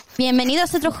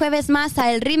Bienvenidos otro jueves más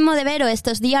a El Ritmo de Vero. Esto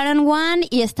es The One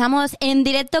y estamos en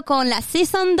directo con la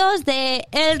Season 2 de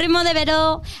El Ritmo de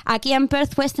Vero aquí en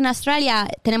Perth, Western Australia.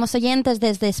 Tenemos oyentes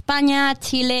desde España,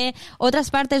 Chile, otras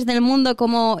partes del mundo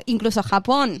como incluso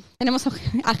Japón. Tenemos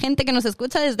a gente que nos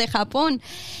escucha desde Japón.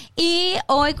 Y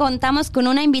hoy contamos con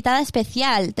una invitada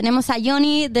especial. Tenemos a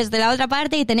Johnny desde la otra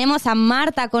parte y tenemos a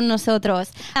Marta con nosotros.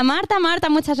 A Marta,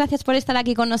 muchas gracias por estar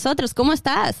aquí con nosotros. ¿Cómo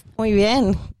estás? Muy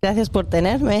bien, gracias por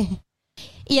tenerme.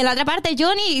 Y en la otra parte,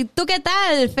 Johnny, ¿tú qué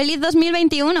tal? ¡Feliz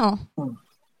 2021!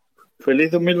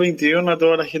 Feliz 2021 a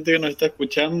toda la gente que nos está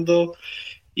escuchando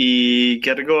y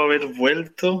qué rico haber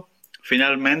vuelto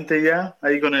finalmente ya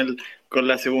ahí con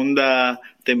la segunda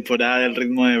temporada del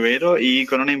Ritmo de Vero y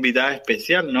con una invitada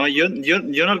especial, ¿no? Yo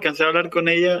no alcancé a hablar con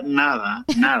ella nada,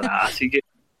 así que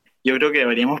yo creo que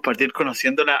deberíamos partir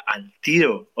conociéndola al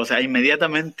tiro, o sea,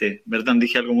 inmediatamente, ¿verdad?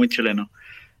 Dije algo muy chileno.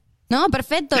 No,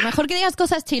 perfecto. Mejor que digas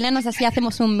cosas chilenas, así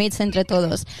hacemos un mix entre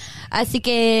todos. Así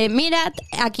que, mirad,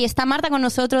 aquí está Marta con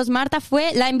nosotros. Marta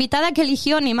fue la invitada que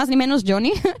eligió, ni más ni menos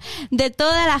Johnny, de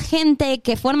toda la gente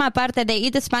que forma parte de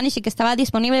Eat Spanish y que estaba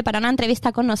disponible para una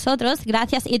entrevista con nosotros.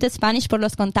 Gracias, Eat Spanish, por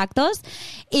los contactos.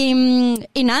 Y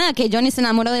nada, que Johnny se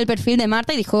enamoró del perfil de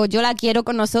Marta y dijo, yo la quiero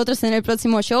con nosotros en el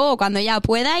próximo show o cuando ella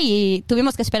pueda, y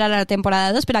tuvimos que esperar a la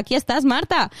temporada 2, pero aquí estás,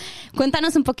 Marta.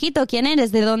 Cuéntanos un poquito quién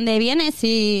eres, de dónde vienes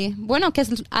y... bueno, ¿qué es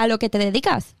a lo que te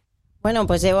dedicas? Bueno,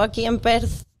 pues llevo aquí en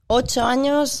Perth 8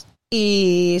 años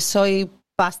y soy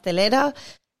pastelera.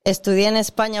 Estudié en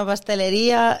España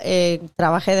pastelería,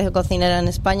 trabajé de cocinera en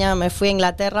España, me fui a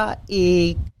Inglaterra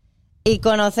y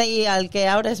conocí al que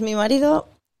ahora es mi marido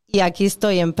y aquí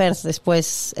estoy en Perth.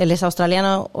 Después, él es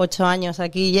australiano, 8 años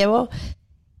aquí llevo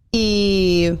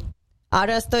y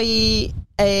ahora estoy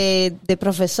de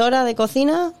profesora de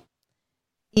cocina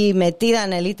y metida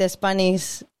en el Eat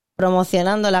Spanish,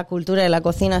 promocionando la cultura y la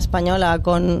cocina española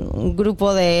con un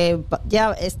grupo de...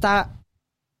 ya está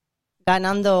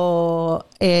ganando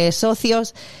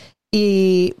socios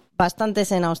y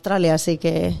bastantes en Australia, así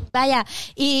que... Vaya,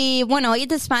 y bueno,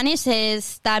 Eat Spanish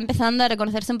está empezando a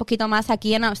reconocerse un poquito más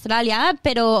aquí en Australia,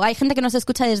 pero hay gente que nos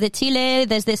escucha desde Chile,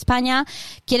 desde España.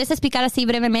 ¿Quieres explicar así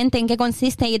brevemente en qué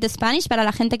consiste Eat Spanish para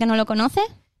la gente que no lo conoce?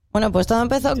 Bueno, pues todo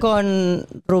empezó con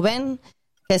Rubén,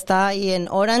 que está ahí en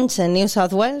Orange, en New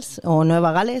South Wales, o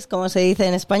Nueva Gales, como se dice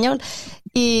en español,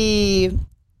 y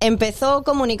empezó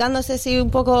comunicándose así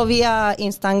un poco vía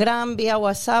Instagram, vía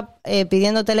WhatsApp,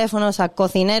 pidiendo teléfonos a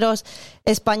cocineros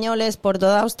españoles por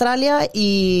toda Australia,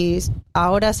 y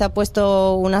ahora se ha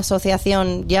puesto una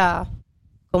asociación ya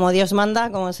como Dios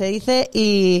manda, como se dice,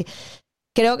 y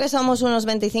creo que somos unos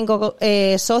 25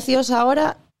 socios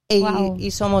ahora. Wow.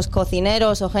 Y somos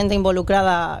cocineros o gente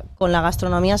involucrada con la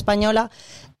gastronomía española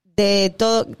de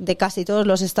casi todos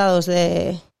los estados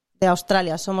de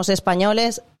Australia. Somos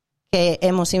españoles que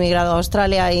hemos inmigrado a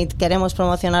Australia y queremos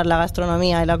promocionar la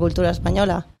gastronomía y la cultura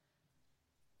española.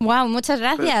 Wow, muchas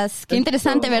gracias. Perfecto. Qué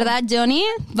interesante, ¿verdad, Johnny?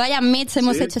 Vaya mix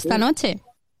hemos hecho esta noche.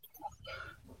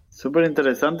 Súper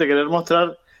interesante. Querer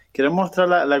mostrar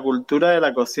la cultura de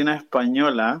la cocina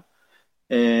española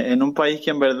en un país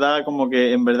que en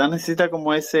verdad necesita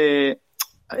como ese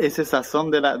sazón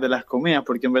de las comidas,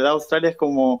 porque en verdad Australia es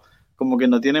como que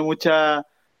no tiene mucha,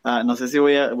 no sé si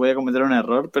voy a cometer un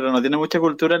error, pero no tiene mucha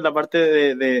cultura en la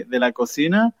parte de la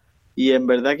cocina, y en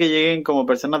verdad que lleguen como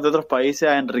personas de otros países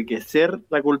a enriquecer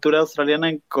la cultura australiana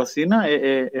en cocina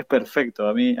es perfecto.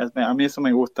 A mí eso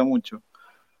me gusta mucho.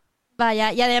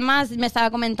 Vaya, y además me estaba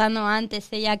comentando antes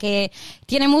ella que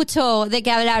tiene mucho de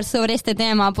qué hablar sobre este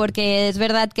tema, porque es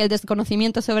verdad que el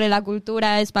desconocimiento sobre la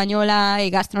cultura española y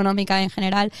gastronómica en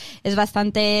general es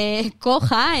bastante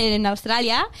coja en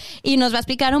Australia, y nos va a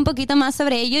explicar un poquito más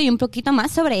sobre ello y un poquito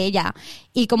más sobre ella.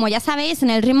 Y como ya sabéis,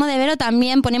 en El Ritmo de Vero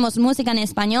también ponemos música en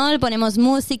español, ponemos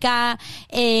música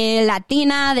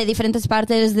latina de diferentes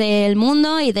partes del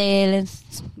mundo y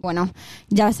bueno,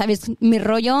 ya sabéis mi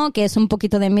rollo, que es un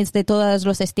poquito de mix de todos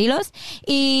los estilos.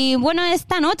 Y bueno,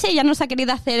 esta noche ya nos ha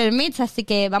querido hacer el mix, así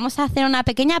que vamos a hacer una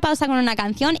pequeña pausa con una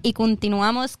canción y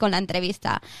continuamos con la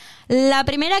entrevista. La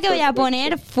primera que voy a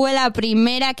poner fue la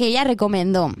primera que ella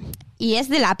recomendó, y es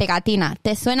de La Pegatina.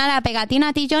 ¿Te suena La Pegatina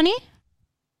a ti, Johnny?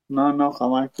 No,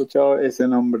 jamás he escuchado ese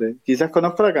nombre. Quizás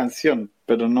conozco la canción,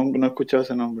 pero no he escuchado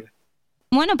ese nombre.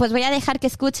 Bueno, pues voy a dejar que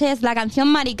escuches la canción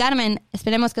Mari Carmen.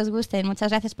 Esperemos que os guste. Muchas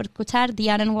gracias por escuchar The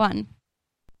One.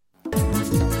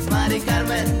 Mari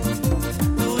Carmen,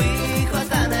 tu hijo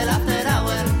está en el after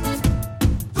hour.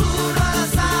 Tú no lo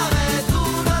sabes, tu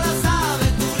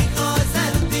hijo es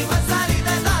el último en salir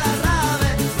de todas las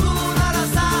raves. Tú no lo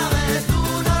sabes,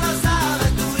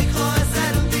 tu hijo es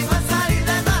el último en salir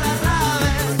de todas las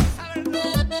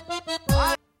raves.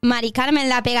 Mari Carmen,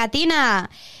 la pegatina.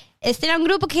 Este era un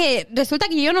grupo que resulta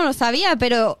que yo no lo sabía,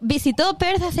 pero visitó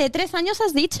Perth hace 3 años,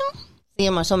 ¿has dicho? Sí,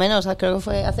 más o menos, creo que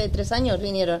fue hace 3 años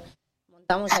vinieron.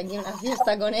 Montamos aquí una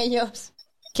fiesta con ellos.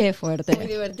 Qué fuerte. Muy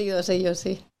divertidos ellos,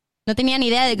 sí. No tenía ni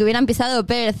idea de que hubieran pisado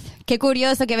Perth. Qué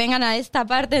curioso que vengan a esta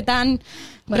parte tan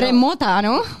remota,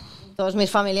 ¿no? Todos mis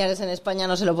familiares en España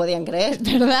no se lo podían creer.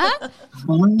 ¿Verdad?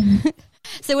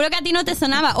 Seguro que a ti no te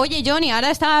sonaba. Oye, Johnny,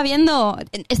 ahora estaba viendo...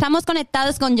 Estamos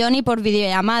conectados con Johnny por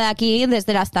videollamada aquí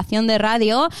desde la estación de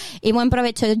radio. Y buen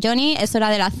provecho, Johnny. Es hora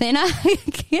de la cena.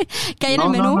 ¿Qué hay en el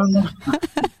menú? No.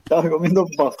 Estaba comiendo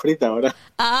papas fritas ahora.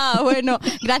 Ah, bueno.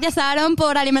 Gracias a Aaron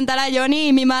por alimentar a Johnny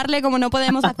y mimarle como no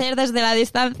podemos hacer desde la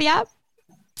distancia.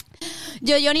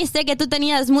 Yo, Johnny, sé que tú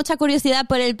tenías mucha curiosidad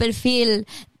por el perfil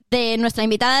de nuestra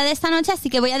invitada de esta noche, así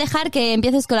que voy a dejar que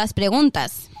empieces con las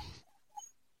preguntas.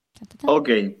 Ok,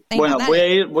 Venga, bueno,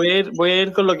 dale. voy a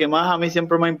ir con lo que más a mí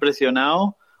siempre me ha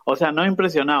impresionado. O sea, no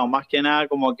impresionado, más que nada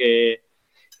como que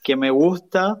me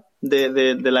gusta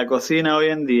de la cocina hoy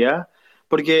en día.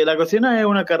 Porque la cocina es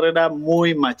una carrera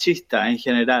muy machista en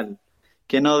general,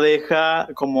 que no deja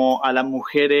como a las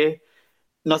mujeres...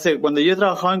 No sé, cuando yo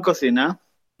trabajaba en cocina,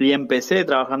 y empecé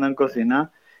trabajando en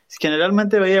cocina,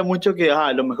 generalmente veía mucho que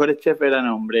los mejores chefs eran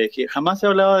hombres, que jamás se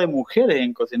hablaba de mujeres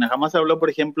en cocina, jamás se habló, por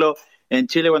ejemplo, en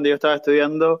Chile cuando yo estaba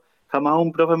estudiando, jamás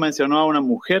un profe mencionó a una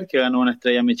mujer que ganó una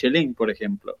estrella Michelin, por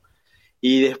ejemplo.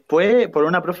 Y después, por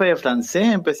una profe de francés,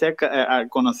 empecé a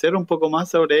conocer un poco más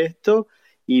sobre esto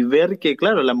y ver que,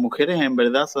 claro, las mujeres en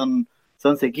verdad son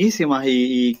sequísimas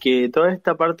y que toda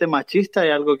esta parte machista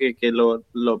es algo que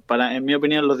para, en mi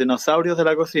opinión, los dinosaurios de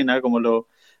la cocina, como los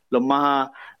más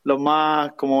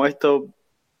como esto,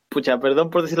 pucha, perdón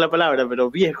por decir la palabra, pero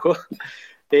viejos,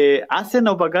 hacen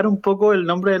opacar un poco el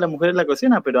nombre de la mujer en la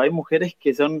cocina, pero hay mujeres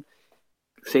que son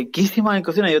sequísimas en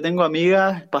cocina. Yo tengo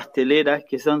amigas pasteleras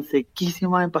que son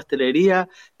sequísimas en pastelería,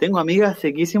 tengo amigas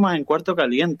sequísimas en cuarto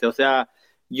caliente, o sea,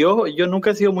 yo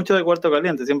nunca he sido mucho de cuarto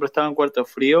caliente, siempre he estado en cuarto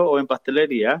frío o en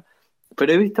pastelería,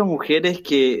 pero he visto mujeres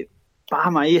que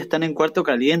pam, ahí están en cuarto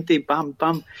caliente y pam,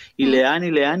 y le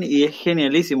dan, y es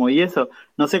genialísimo. Y eso,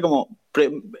 no sé cómo,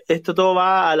 esto todo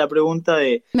va a la pregunta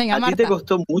de, Venga, ¿a ti Marta. te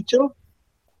costó mucho?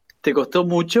 ¿Te costó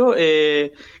mucho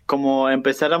como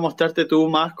empezar a mostrarte tú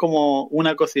más como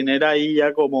una cocinera ahí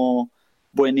ya como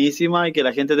buenísima y que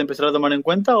la gente te empezara a tomar en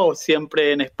cuenta? ¿O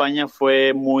siempre en España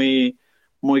fue muy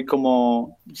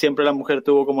como, siempre la mujer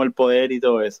tuvo como el poder y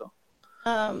todo eso?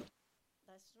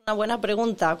 Es una buena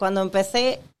pregunta. Cuando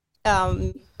empecé,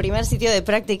 primer sitio de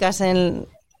prácticas yo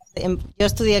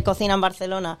estudié cocina en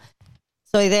Barcelona.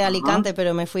 Soy de Alicante,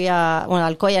 pero me fui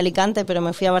Alcoy, Alicante, pero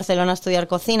me fui a Barcelona a estudiar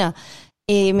cocina.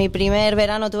 Y mi primer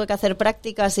verano tuve que hacer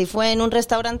prácticas y fue en un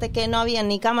restaurante que no había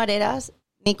ni camareras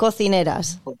ni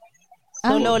cocineras.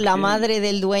 Solo la madre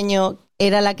del dueño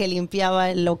era la que limpiaba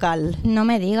el local. No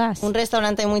me digas. Un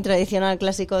restaurante muy tradicional,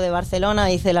 clásico de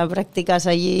Barcelona. Hice las prácticas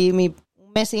allí un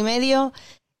mes y medio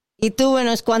y tuve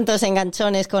unos cuantos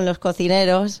enganchones con los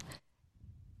cocineros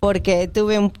porque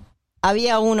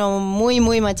había uno muy,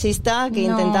 muy machista que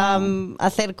intentaba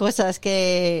hacer cosas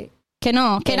que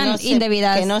eran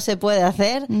indebidas. Que no se puede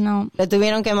hacer. No. Lo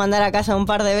tuvieron que mandar a casa un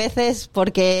par de veces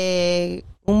porque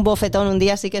un bofetón un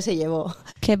día sí que se llevó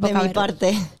Qué poca de mi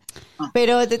parte.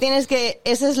 Pero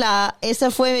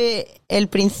ese fue el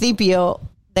principio.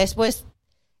 Después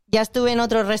ya estuve en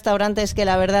otros restaurantes que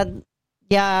la verdad,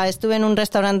 ya estuve en un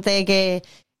restaurante que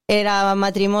era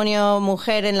matrimonio,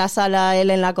 mujer en la sala, él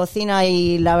en la cocina,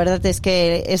 y la verdad es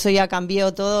que eso ya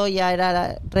cambió todo, ya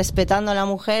era respetando a la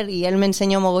mujer y él me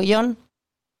enseñó mogollón.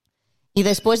 Y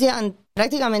después ya en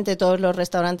prácticamente todos los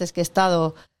restaurantes que he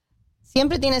estado,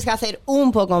 siempre tienes que hacer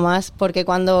un poco más, porque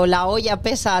cuando la olla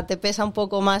te pesa un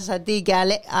poco más a ti que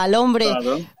al hombre,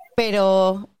 claro.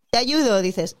 Pero ¿te ayudo?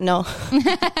 Dices, no.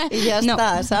 Y ya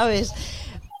está, ¿sabes?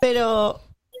 Pero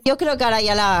yo creo que ahora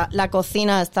ya la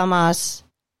cocina está más...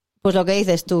 Pues lo que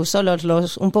dices tú,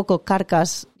 solos un poco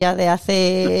carcas ya de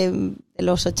hace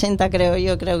los 80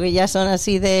 creo que ya son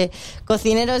así de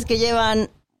cocineros que llevan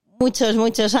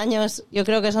muchos años. Yo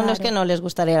creo que son los que no les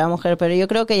gustaría a la mujer, pero yo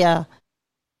creo que ya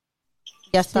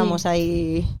estamos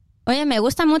ahí. Oye, me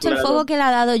gusta mucho el fuego que le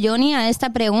ha dado Johnny a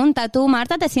esta pregunta. ¿Tú,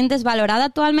 Marta, te sientes valorada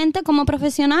actualmente como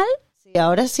profesional? Sí,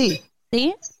 ahora sí.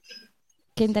 ¿Sí?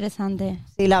 Qué interesante.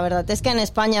 Sí, la verdad es que en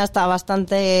España está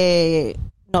bastante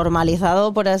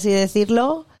normalizado, por así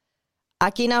decirlo.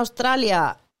 Aquí en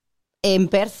Australia, en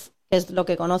Perth, que es lo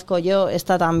que conozco yo,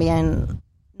 está también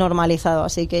normalizado.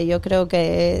 Así que yo creo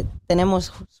que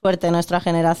tenemos suerte en nuestra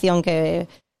generación que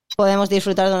podemos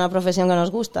disfrutar de una profesión que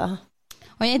nos gusta.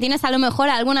 Oye, ¿tienes a lo mejor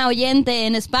alguna oyente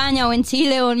en España o en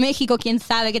Chile o en México, quién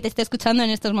sabe, que te esté escuchando en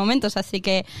estos momentos? Así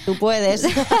que... Tú puedes.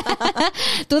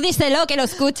 Tú díselo, que lo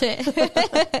escuche.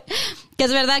 Que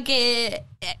es verdad que,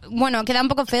 bueno, queda un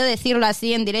poco feo decirlo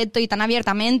así en directo y tan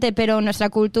abiertamente, pero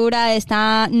nuestra cultura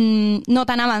está no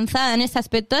tan avanzada en este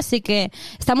aspecto, así que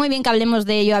está muy bien que hablemos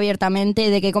de ello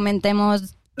abiertamente, de que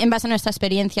comentemos en base a nuestra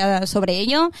experiencia sobre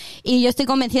ello. Y yo estoy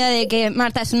convencida de que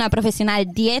Marta es una profesional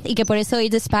 10 y que por eso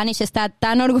It's Spanish está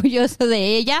tan orgulloso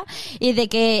de ella y de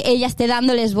que ella esté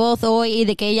dándoles voz hoy y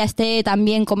de que ella esté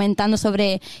también comentando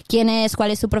sobre quién es, cuál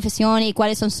es su profesión y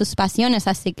cuáles son sus pasiones.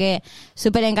 Así que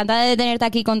súper encantada de tenerte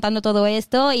aquí contando todo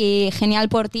esto y genial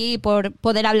por ti por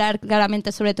poder hablar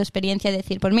claramente sobre tu experiencia y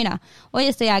decir, pues mira, hoy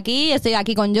estoy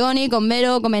aquí con Johnny, con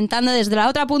Vero, comentando desde la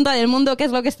otra punta del mundo qué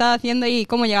es lo que está haciendo y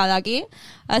cómo he llegado aquí.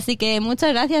 Así que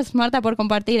muchas gracias, Marta, por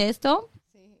compartir esto.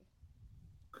 Sí.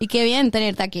 Y qué bien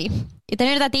tenerte aquí. Y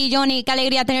tenerte a ti, Johnny, qué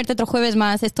alegría tenerte otro jueves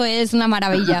más. Esto es una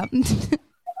maravilla.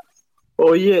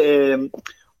 Oye,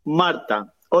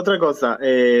 Marta, otra cosa.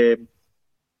 ¿Qué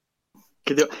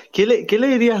le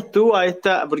dirías tú a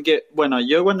esta? Porque, bueno,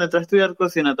 yo cuando entré a estudiar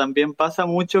cocina también pasa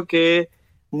mucho que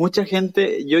mucha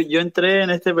gente... Yo entré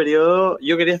en este periodo,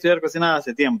 yo quería estudiar cocina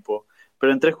hace tiempo.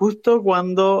 Pero entré justo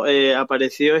cuando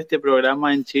apareció este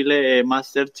programa en Chile,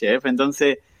 MasterChef.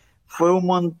 Entonces fue un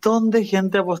montón de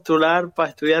gente a postular para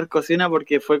estudiar cocina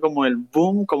porque fue como el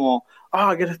boom, como,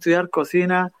 quiero estudiar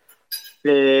cocina.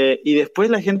 Y después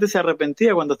la gente se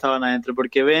arrepentía cuando estaban adentro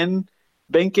porque ven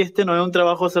que este no es un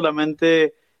trabajo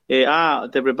solamente,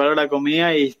 te preparo la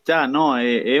comida y está. No,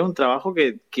 es un trabajo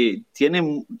que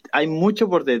hay mucho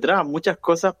por detrás, muchas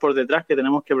cosas por detrás que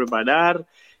tenemos que preparar.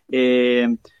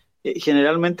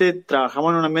 Generalmente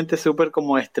trabajamos en un ambiente súper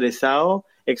como estresado,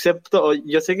 excepto,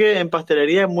 yo sé que en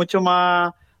pastelería es mucho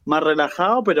más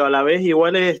relajado, pero a la vez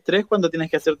igual es estrés cuando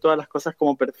tienes que hacer todas las cosas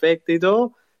como perfecto y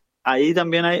todo. Ahí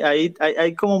también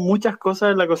hay como muchas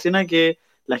cosas en la cocina que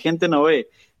la gente no ve.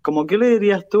 Como, ¿qué le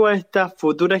dirías tú a estas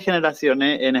futuras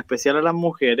generaciones, en especial a las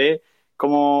mujeres,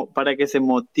 como para que se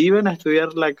motiven a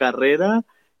estudiar la carrera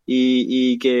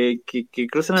y que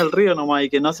crucen el río nomás y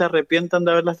que no se arrepientan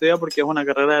de haberla estudiado porque es una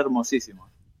carrera hermosísima?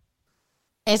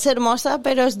 Es hermosa,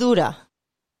 pero es dura.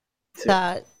 Sí. O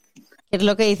sea, es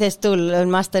lo que dices tú, el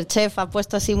MasterChef ha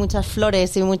puesto así muchas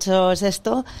flores y muchos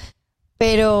esto,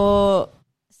 pero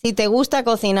si te gusta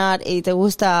cocinar y te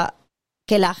gusta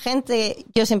que la gente,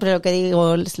 yo siempre lo que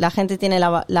digo, la gente tiene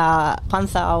la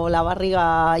panza o la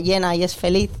barriga llena y es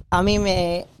feliz, a mí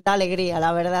me da alegría,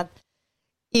 la verdad.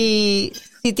 Y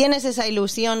si tienes esa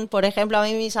ilusión, por ejemplo, a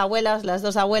mí mis abuelas, las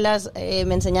dos abuelas,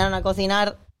 me enseñaron a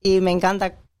cocinar y me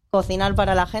encanta cocinar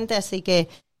para la gente, así que,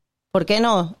 ¿por qué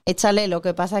no? Échale, lo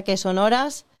que pasa que son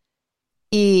horas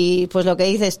y pues lo que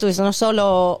dices tú, es no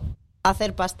solo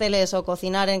hacer pasteles o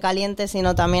cocinar en caliente,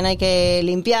 sino también hay que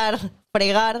limpiar,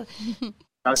 fregar,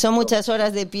 son muchas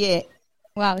horas de pie.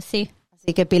 Wow, sí.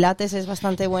 Así que Pilates es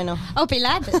bastante bueno. Oh,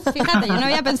 Pilates, fíjate, yo no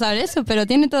había pensado en eso, pero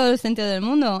tiene todo el sentido del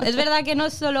mundo. Es verdad que no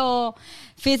es solo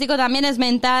físico, también es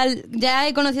mental. Ya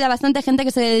he conocido a bastante gente que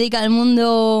se dedica al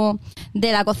mundo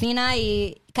de la cocina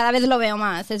y cada vez lo veo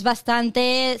más. Es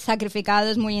bastante sacrificado,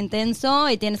 es muy intenso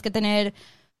y tienes que tener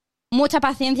mucha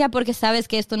paciencia porque sabes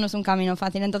que esto no es un camino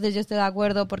fácil. Entonces yo estoy de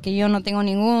acuerdo porque yo no tengo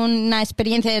ninguna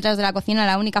experiencia detrás de la cocina.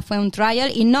 La única fue un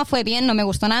trial y no fue bien, no me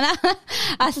gustó nada.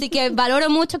 Así que valoro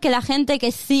mucho que la gente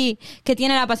que sí, que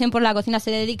tiene la pasión por la cocina,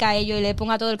 se dedica a ello y le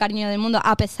ponga todo el cariño del mundo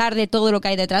a pesar de todo lo que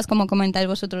hay detrás, como comentáis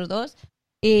vosotros dos.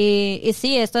 Y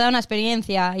sí, esto da una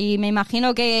experiencia y me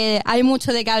imagino que hay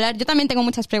mucho de qué hablar. Yo también tengo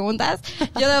muchas preguntas.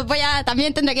 Yo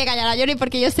también tendré que callar a Johnny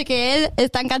porque yo sé que él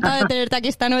está encantado de tenerte aquí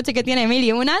esta noche, que tiene mil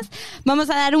y unas.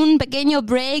 Vamos a dar un pequeño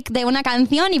break de una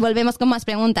canción y volvemos con más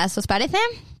preguntas. ¿Os parece?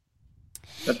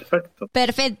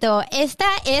 Perfecto. Esta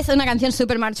es una canción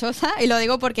súper marchosa y lo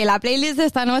digo porque la playlist de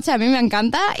esta noche a mí me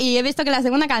encanta y he visto que la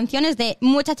segunda canción es de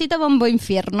Muchachito Bombo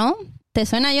Infierno. ¿Te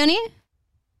suena, Johnny?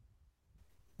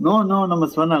 No me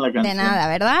suena la canción. De nada,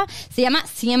 ¿verdad? Se llama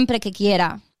Siempre que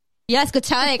quiera. Yo la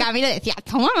escuchaba de camino y decía,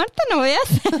 ¿cómo, Marta? No veas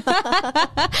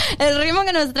el ritmo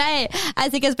que nos trae.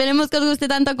 Así que esperemos que os guste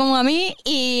tanto como a mí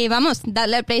y vamos,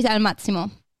 darle el play al máximo.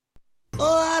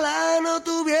 Ojalá no te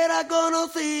hubiera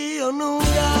conocido nunca.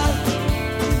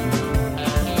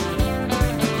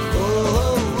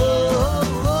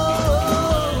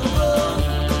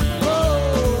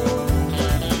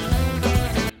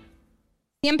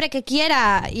 siempre que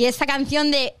quiera. Y esa canción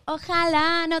de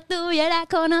ojalá no te hubiera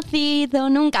conocido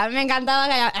nunca. A mí me encantaba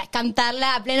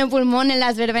cantarla a pleno pulmón en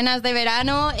las verbenas de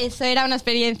verano. Eso era una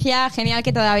experiencia genial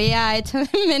que todavía he hecho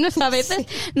de menos a veces.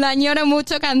 Lo añoro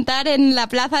mucho, cantar en la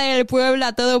plaza del pueblo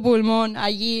a todo pulmón.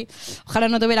 Allí, ojalá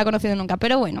no te hubiera conocido nunca.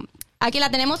 Pero bueno, aquí la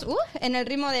tenemos en el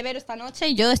ritmo de ver esta noche.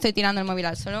 Y yo estoy tirando el móvil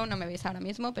al suelo, no me veis ahora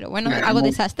mismo, pero bueno, hago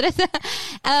desastres.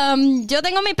 Yo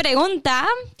tengo mi pregunta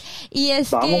y es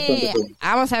que...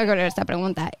 Vamos a ver con esta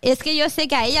pregunta. Es que yo sé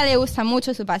que a ella le gusta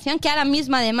mucho su pasión, que ahora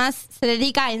mismo además se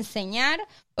dedica a enseñar.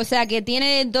 O sea, que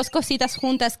tiene dos cositas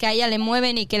juntas que a ella le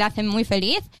mueven y que la hacen muy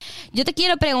feliz. Yo te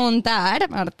quiero preguntar,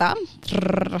 Marta...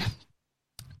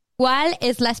 ¿Cuál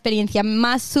es la experiencia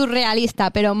más surrealista,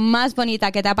 pero más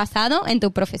bonita que te ha pasado en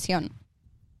tu profesión?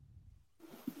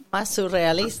 Más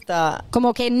surrealista.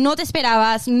 Como que no te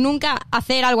esperabas nunca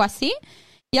hacer algo así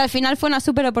y al final fue una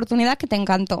súper oportunidad que te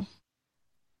encantó.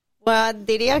 Bueno,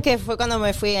 diría que fue cuando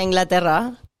me fui a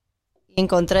Inglaterra y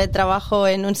encontré trabajo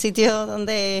en un sitio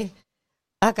donde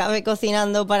acabé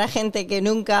cocinando para gente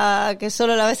que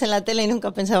solo la ves en la tele y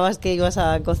nunca pensabas que ibas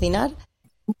a cocinar.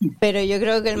 Pero yo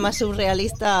creo que el más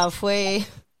surrealista fue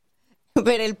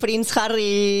ver el Prince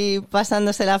Harry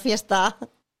pasándose la fiesta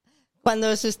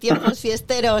cuando sus tiempos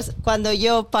fiesteros, cuando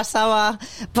yo pasaba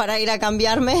para ir a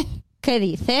cambiarme. ¿Qué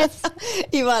dices?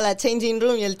 Iba a la changing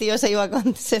room y el tío se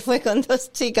fue con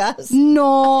dos chicas.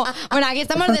 No. Bueno, aquí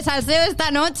estamos de salseo esta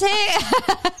noche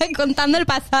contando el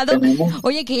pasado.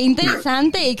 Oye, qué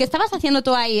interesante. ¿Y qué estabas haciendo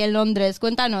tú ahí en Londres?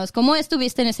 Cuéntanos, ¿cómo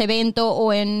estuviste en ese evento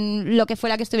o en lo que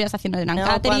fuera que estuvieras haciendo? ¿En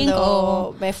catering?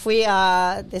 Cuando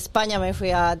de España me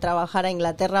fui a trabajar a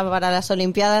Inglaterra para las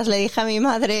olimpiadas, le dije a mi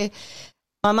madre...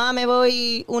 Mamá, me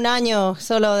voy un año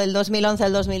solo del 2011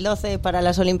 al 2012 para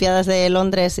las Olimpiadas de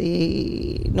Londres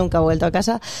y nunca he vuelto a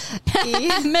casa.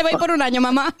 Y me voy por un año,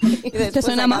 mamá. Y después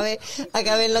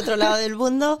acabé en el otro lado del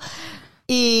mundo.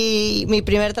 Y mi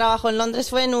primer trabajo en Londres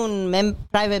fue en un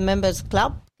Private Members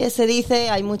Club, que se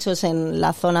dice, hay muchos en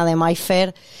la zona de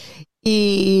Mayfair.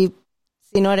 Y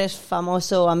si no eres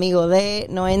famoso o amigo de,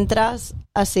 no entras.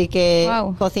 Así que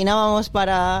cocinábamos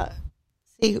para...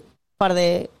 Sí, par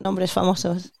de nombres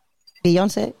famosos.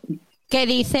 Beyoncé. ¿Qué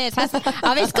dices?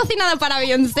 ¿Habéis cocinado para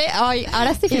Beyoncé? Ay,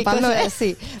 ahora estoy flipando.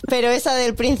 Sí, pero esa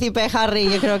del príncipe Harry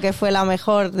yo creo que fue la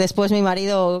mejor. Después mi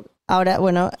marido,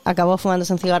 acabó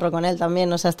fumándose un cigarro con él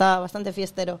también. O sea, estaba bastante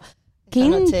fiestero. Qué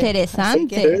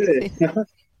interesante. Sí.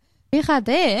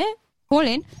 Fíjate, ¿eh?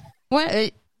 Jolín. Bueno,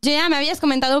 ya me habías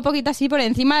comentado un poquito así por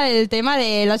encima del tema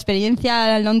de la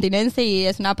experiencia londinense y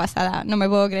es una pasada. No me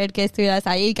puedo creer que estuvieras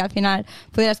ahí y que al final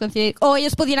pudieras coincidir, o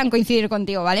ellos pudieran coincidir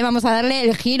contigo, ¿vale? Vamos a darle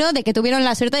el giro de que tuvieron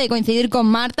la suerte de coincidir con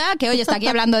Marta, que hoy está aquí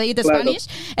hablando de Eat Spanish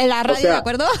en la radio, ¿de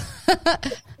acuerdo?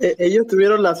 Ellos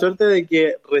tuvieron la suerte de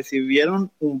que recibieron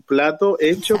un plato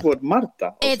hecho por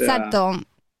Marta. Exacto.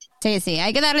 Sí,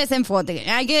 hay que darles enfoque.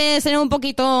 Hay que ser un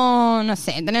poquito, no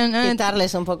sé,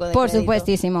 quitarles un poco de por crédito.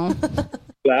 Supuestísimo.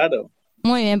 Claro.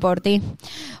 Muy bien por ti.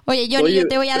 Oye, Johnny, yo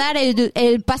te voy a dar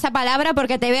el pasapalabra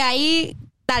porque te ve ahí.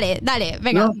 Dale,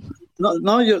 venga.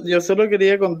 No, yo solo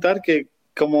quería contar que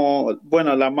como,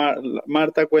 bueno, la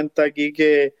Marta cuenta aquí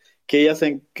que ella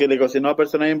que le cocinó a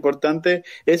personas importantes.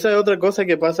 Esa es otra cosa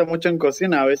que pasa mucho en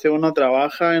cocina. A veces uno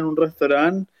trabaja en un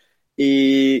restaurante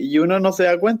y uno no se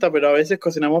da cuenta, pero a veces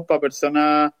cocinamos para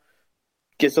personas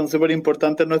que son súper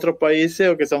importantes en nuestros países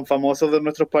o que son famosos de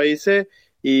nuestros países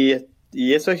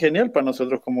y eso es genial para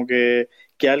nosotros, como que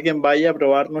alguien vaya a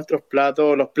probar nuestros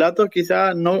platos, los platos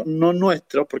quizás no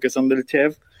nuestros, porque son del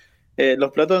chef,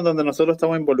 los platos en donde nosotros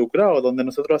estamos involucrados, donde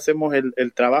nosotros hacemos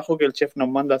el trabajo que el chef nos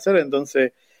manda a hacer.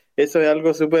 Entonces eso es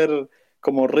algo súper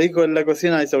como rico en la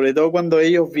cocina, y sobre todo cuando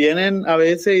ellos vienen a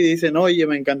veces y dicen, oye,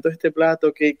 me encantó este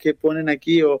plato, ¿qué ponen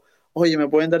aquí? O oye, ¿me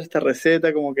pueden dar esta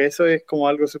receta? Como que eso es como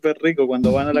algo súper rico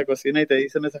cuando van a la cocina y te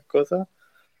dicen esas cosas.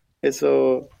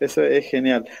 Eso es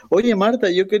genial. Oye, Marta,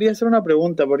 yo quería hacer una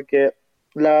pregunta porque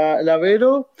la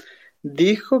Vero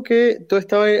dijo que tú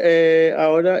estabas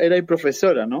ahora eras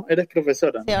profesora, ¿no? Eres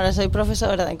profesora. Sí, ahora soy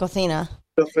profesora de cocina.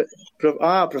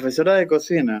 Profesora de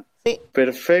cocina. Sí.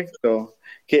 Perfecto.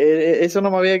 Que eso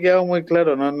no me había quedado muy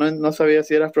claro. No sabía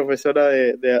si eras profesora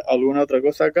de alguna otra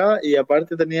cosa acá y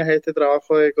aparte tenías este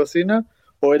trabajo de cocina,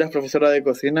 o eras profesora de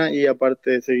cocina y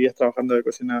aparte seguías trabajando de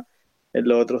cocina en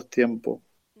los otros tiempos.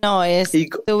 No,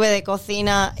 estuve de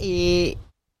cocina y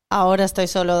ahora estoy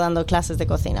solo dando clases de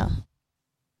cocina.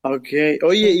 Ok.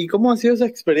 Oye, ¿y cómo ha sido esa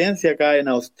experiencia acá en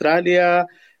Australia?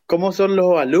 ¿Cómo son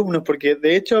los alumnos? Porque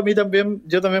de hecho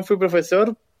yo también fui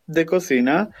profesor de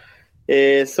cocina,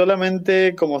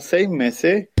 solamente como 6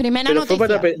 meses. Primera pero noticia.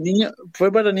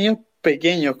 fue para niños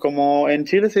pequeños, como en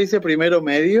Chile se dice primero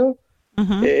medio,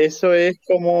 Eso es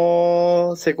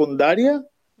como secundaria,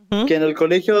 que en el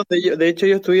colegio donde de hecho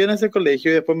yo estudié en ese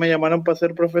colegio y después me llamaron para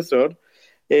ser profesor,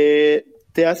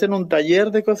 te hacen un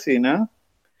taller de cocina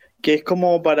que es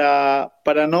como para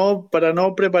no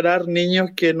preparar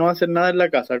niños que no hacen nada en la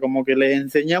casa, como que les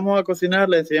enseñamos a cocinar,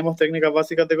 les enseñamos técnicas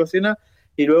básicas de cocina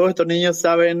y luego estos niños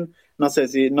saben, no sé,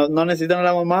 si no necesitan a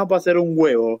la mamá para hacer un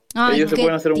huevo. Ay, Ellos se qué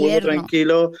pueden hacer un huevo tierno.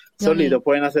 tranquilo, solitos,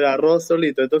 pueden hacer arroz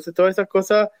solito. Entonces todas esas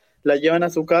cosas las llevan a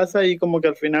su casa y como que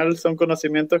al final son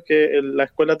conocimientos que la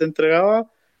escuela te entregaba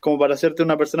como para hacerte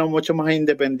una persona mucho más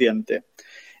independiente.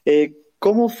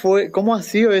 ¿Cómo ha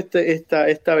sido esta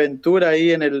aventura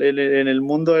ahí en el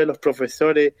mundo de los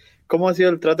profesores? ¿Cómo ha sido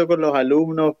el trato con los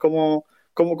alumnos? ¿Cómo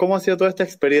ha sido toda esta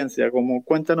experiencia?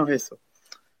 Cuéntanos eso.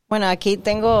 Bueno, aquí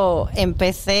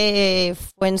empecé,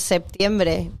 fue en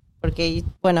septiembre, porque,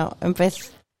 bueno,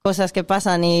 cosas que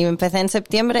pasan y empecé en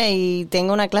septiembre y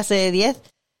tengo una clase de 10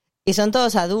 y son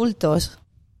todos adultos.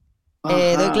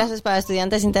 Doy clases para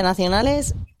estudiantes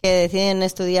internacionales que deciden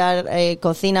estudiar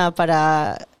cocina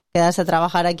para quedarse a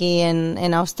trabajar aquí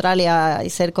en Australia y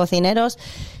ser cocineros.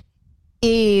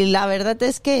 Y la verdad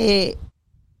es que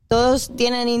todos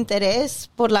tienen interés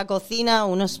por la cocina,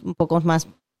 unos un poco más,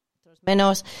 otros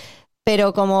menos,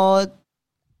 pero como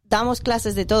damos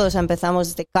clases de todo, o sea,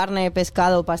 empezamos de carne,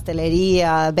 pescado,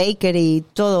 pastelería, bakery,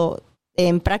 todo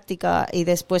en práctica y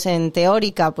después en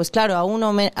teórica, pues claro,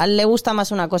 a él le gusta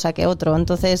más una cosa que otro,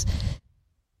 entonces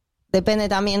depende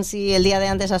también si el día de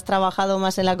antes has trabajado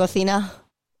más en la cocina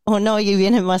o no y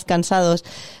vienen más cansados.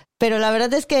 Pero la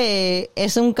verdad es que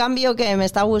es un cambio que me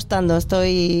está gustando,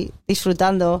 estoy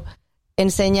disfrutando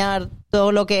enseñar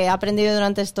todo lo que he aprendido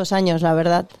durante estos años, la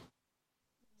verdad.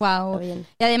 Wow.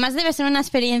 Y además debe ser una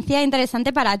experiencia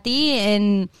interesante para ti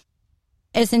en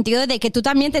el sentido de que tú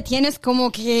también te tienes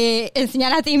como que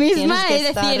enseñar a ti misma y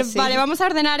decir, sí, vale, vamos a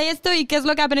ordenar esto y qué es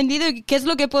lo que he aprendido y qué es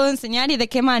lo que puedo enseñar y de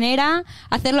qué manera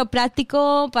hacerlo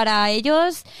práctico para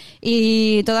ellos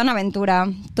y toda una aventura.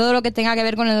 Todo lo que tenga que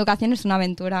ver con la educación es una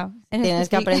aventura. Tienes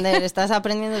que aprender, estás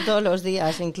aprendiendo todos los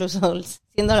días, incluso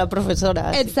siendo la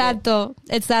profesora. Exacto.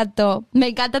 Me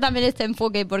encanta también este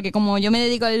enfoque porque como yo me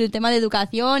dedico al tema de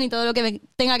educación y todo lo que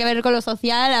tenga que ver con lo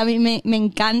social, a mí me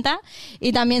encanta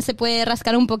y también se puede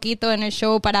rascar un poquito en el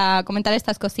show para comentar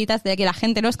estas cositas de que la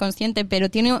gente no es consciente, pero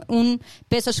tiene un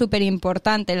peso súper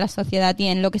importante en la sociedad y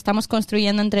en lo que estamos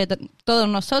construyendo entre todos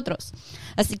nosotros.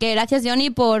 Así que gracias,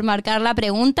 Johnny, por marcar la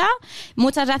pregunta.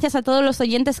 Muchas gracias a todos los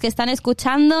oyentes que están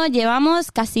escuchando.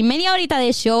 Llevamos casi media horita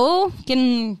de show.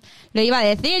 ¿Quién lo iba a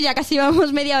decir? Ya casi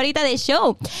vamos media horita de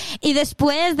show. Y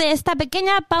después de esta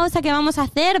pequeña pausa que vamos a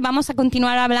hacer, vamos a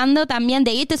continuar hablando también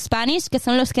de Eat Spanish, que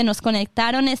son los que nos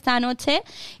conectaron esta noche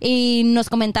y nos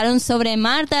comentaron sobre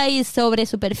Marta y sobre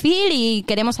su perfil y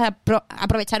queremos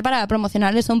aprovechar para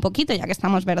promocionarles un poquito, ya que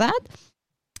estamos, ¿verdad?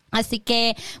 Así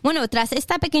que, bueno, tras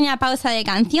esta pequeña pausa de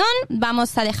canción,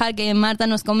 vamos a dejar que Marta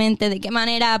nos comente de qué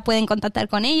manera pueden contactar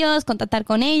con ellos, contactar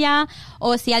con ella,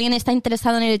 o si alguien está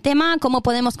interesado en el tema, cómo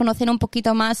podemos conocer un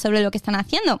poquito más sobre lo que están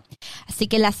haciendo. Así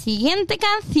que la siguiente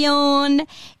canción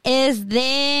es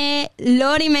de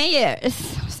Lori Meyers,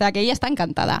 o sea que ella está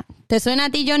encantada. ¿Te suena a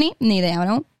ti, Johnny? Ni idea,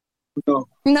 ¿no?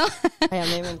 ¿No? Ay, a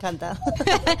mí me encanta.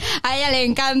 A ella le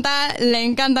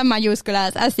encantan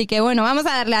mayúsculas. Así que bueno, vamos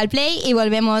a darle al play y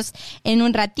volvemos en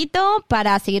un ratito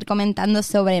para seguir comentando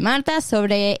sobre Marta,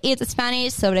 sobre Eat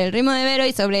Spanish, sobre el ritmo de Vero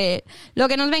y sobre lo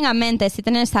que nos venga en mente. Si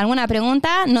tenéis alguna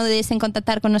pregunta, no dudéis en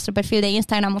contactar con nuestro perfil de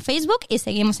Instagram o Facebook y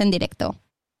seguimos en directo.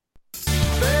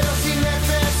 Pero si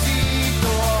necesito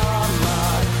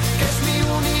amar, que es mi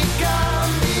única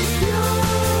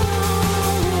ambición,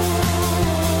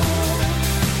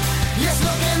 y es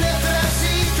lo que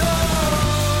necesito.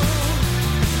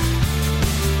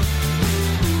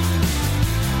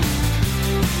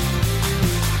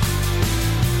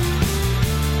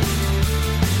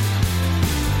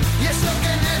 Y es lo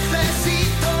que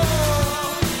necesito.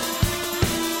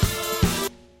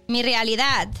 Mi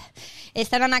realidad.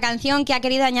 Esta era una canción que ha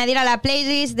querido añadir a la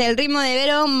playlist del ritmo de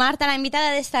Vero, Marta, la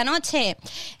invitada de esta noche.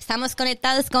 Estamos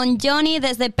conectados con Johnny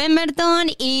desde Pemberton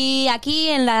y aquí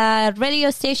en la radio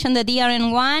station de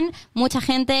DRN1 mucha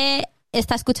gente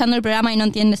está escuchando el programa y no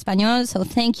entiende español, so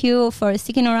thank you for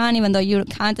sticking around even though you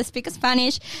can't speak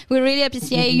Spanish. We really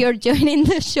appreciate your joining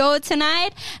the show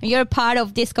tonight. You're part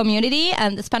of this community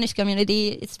and the Spanish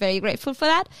community is very grateful for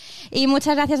that. Y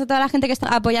muchas gracias a toda la gente que está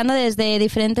apoyando desde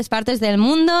diferentes partes del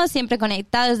mundo, siempre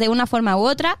conectados de una forma u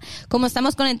otra, como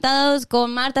estamos conectados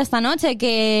con Marta esta noche,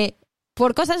 que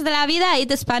por cosas de la vida,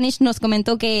 It Spanish nos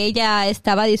comentó que ella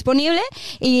estaba disponible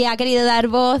y ha querido dar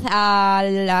voz a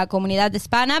la comunidad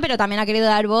hispana, pero también ha querido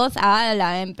dar voz a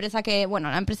la empresa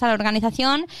la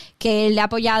organización que le ha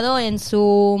apoyado en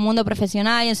su mundo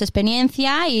profesional y en su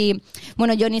experiencia. Y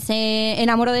bueno, Johnny se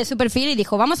enamoró de su perfil y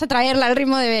dijo, vamos a traerla al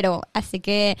ritmo de Vero. Así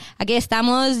que aquí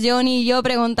estamos, Johnny y yo,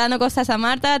 preguntando cosas a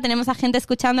Marta. Tenemos a gente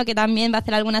escuchando que también va a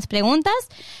hacer algunas preguntas.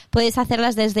 Podéis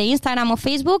hacerlas desde Instagram o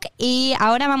Facebook. Y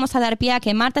ahora vamos a dar pie a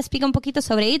que Marta explique un poquito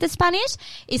sobre It Spanish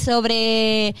y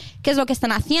sobre qué es lo que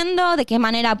están haciendo, de qué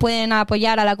manera pueden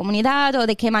apoyar a la comunidad o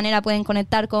de qué manera pueden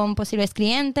conectar con posibles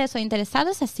clientes o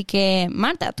interesados. Así que,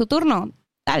 Marta, tu turno.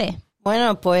 Dale.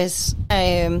 Bueno, pues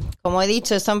como he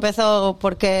dicho, esto empezó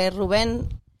porque Rubén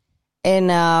en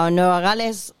Nueva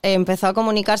Gales empezó a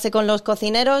comunicarse con los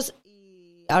cocineros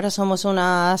y ahora somos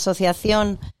una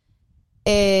asociación,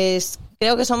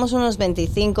 creo que somos unos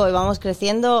 25 y vamos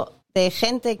creciendo, de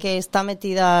gente que está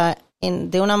metida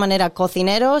de una manera,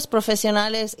 cocineros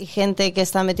profesionales y gente que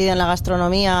está metida en la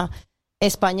gastronomía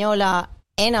española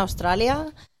en Australia.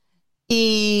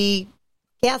 ¿Y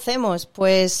qué hacemos?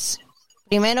 Pues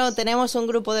primero tenemos un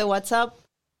grupo de WhatsApp,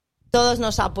 todos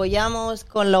nos apoyamos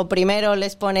con lo primero,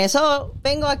 les pones,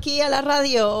 vengo aquí a la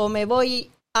radio o me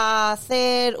voy a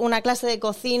hacer una clase de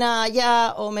cocina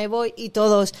allá o me voy, y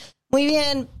todos, muy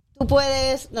bien, tú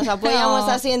puedes, nos apoyamos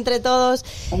así entre todos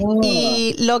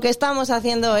y lo que estamos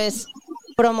haciendo es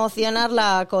promocionar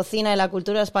la cocina y la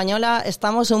cultura española.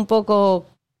 Estamos un poco,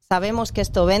 sabemos que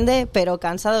esto vende, pero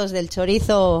cansados del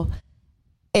chorizo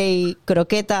y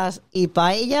croquetas y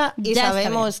paella, y ya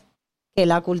sabemos que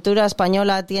la cultura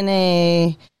española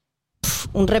tiene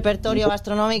un repertorio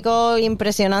gastronómico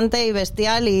impresionante y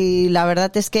bestial, y la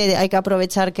verdad es que hay que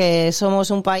aprovechar que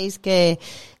somos un país que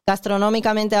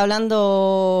gastronómicamente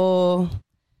hablando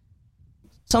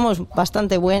somos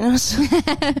bastante buenos.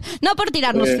 No por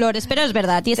tirarnos flores, pero es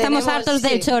verdad, y estamos hartos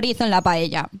del chorizo en la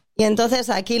paella. Y entonces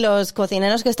aquí los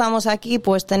cocineros que estamos aquí,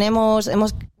 pues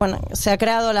se ha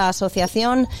creado la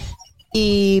asociación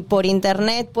y por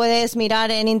internet puedes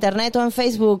mirar en internet o en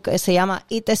Facebook, se llama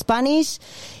It Spanish,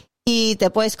 y te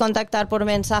puedes contactar por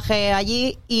mensaje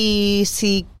allí, y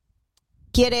si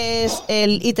quieres,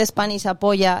 el It Spanish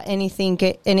apoya anything,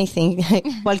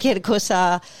 cualquier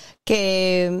cosa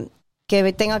que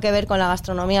tenga que ver con la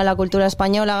gastronomía, la cultura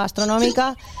española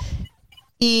gastronómica,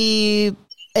 y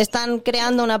están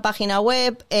creando una página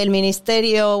web, el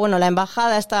ministerio, la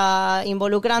embajada está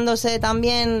involucrándose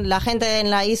también, la gente en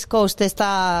la East Coast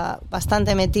está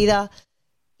bastante metida,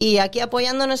 y aquí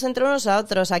apoyándonos entre unos a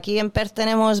otros. Aquí en Perth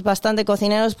tenemos bastante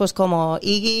cocineros, pues como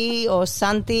Iggy o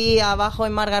Santi abajo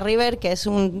en Marga River, que es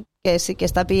que sí que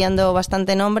está pidiendo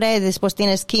bastante nombre. Después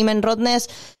tienes Kim en Rodness.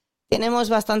 Tenemos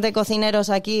bastante cocineros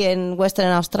aquí en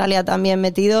Western Australia también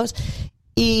metidos,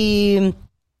 y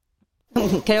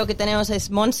creo que tenemos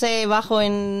Monse bajo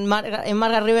en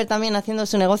Marga River también haciendo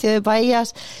su negocio de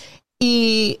paellas.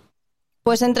 Y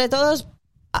pues entre todos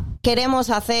queremos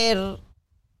hacer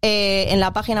en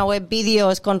la página web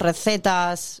vídeos con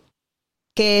recetas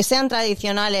que sean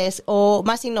tradicionales o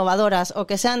más innovadoras, o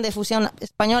que sean de fusión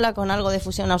española con algo de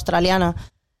fusión australiana.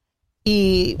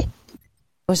 Y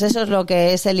pues eso es lo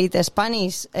que es el It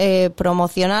Spanish,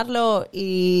 promocionarlo,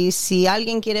 y si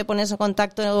alguien quiere ponerse en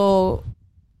contacto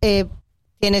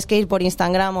tienes que ir por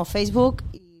Instagram o Facebook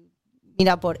y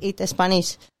mira por It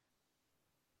Spanish.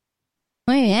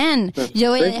 Muy bien. Perfecto.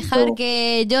 Yo voy a dejar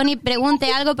que Johnny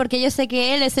pregunte algo, porque yo sé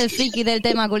que él es el friki del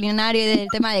tema culinario y del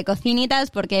tema de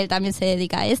cocinitas, porque él también se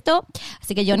dedica a esto.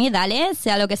 Así que Johnny, dale,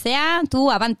 sea lo que sea,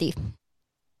 tú avanti.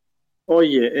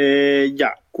 Oye,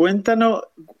 cuéntanos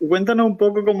un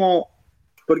poco como,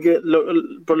 porque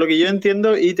por lo que yo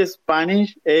entiendo, Eat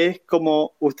Spanish es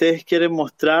como ustedes quieren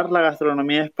mostrar la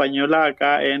gastronomía española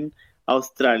acá en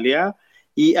Australia,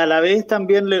 y a la vez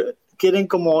también quieren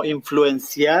como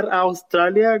influenciar a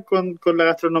Australia con la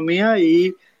gastronomía,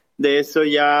 y de eso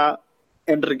ya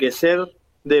enriquecer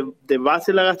de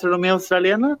base la gastronomía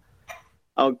australiana.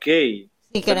 Ok.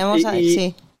 Sí, queremos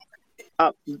sí.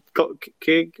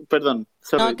 Perdón.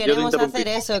 Sorry, No, queremos hacer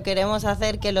eso, queremos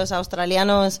hacer que los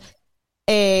australianos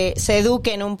se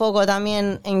eduquen un poco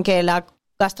también en que la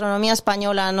gastronomía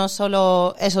española no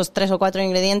solo esos 3 o 4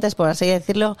 ingredientes, por así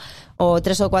decirlo, o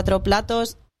 3 o 4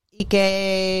 platos, y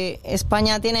que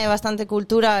España tiene bastante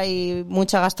cultura y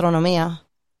mucha gastronomía.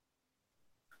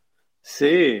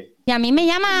 Sí. Y a mí me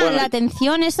llama la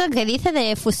atención eso que dice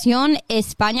de fusión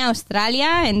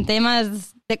España-Australia en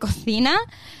temas de cocina.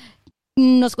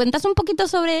 ¿Nos cuentas un poquito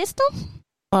sobre esto?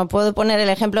 Bueno, puedo poner el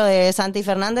ejemplo de Santi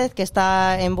Fernández, que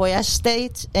está en Voyage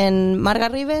Stage en Marga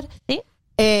River. Sí.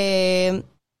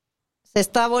 se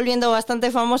está volviendo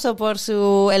bastante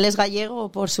famoso él es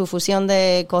gallego, por su fusión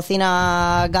de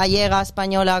cocina gallega,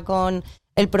 española con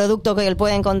el producto que él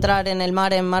puede encontrar en el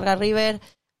mar en Marga River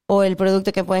o el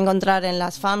producto que puede encontrar en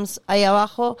las farms ahí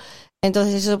abajo.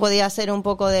 Entonces eso podía ser un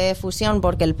poco de fusión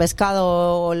porque el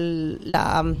pescado, el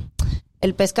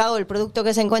producto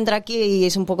que se encuentra aquí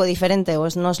es un poco diferente,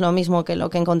 pues no es lo mismo que lo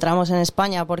que encontramos en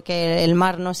España porque el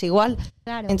mar no es igual.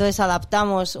 Claro. Entonces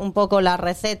adaptamos un poco las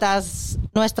recetas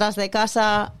nuestras de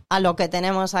casa a lo que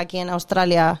tenemos aquí en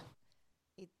Australia.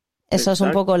 Eso es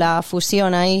un poco la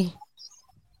fusión ahí.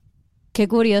 Qué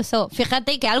curioso.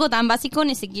 Fíjate que algo tan básico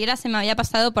ni siquiera se me había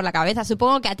pasado por la cabeza.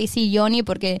 Supongo que a ti sí, Johnny,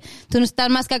 porque tú no estás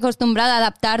más que acostumbrada a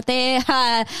adaptarte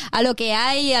a lo que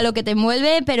hay, a lo que te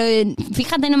envuelve, pero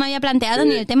fíjate, no me había planteado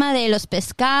ni el tema de los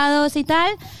pescados y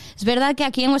tal. Es verdad que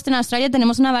aquí en Western Australia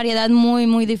tenemos una variedad muy,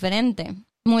 muy diferente.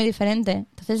 Muy diferente.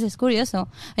 Entonces es curioso.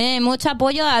 Mucho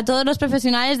apoyo a todos los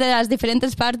profesionales de las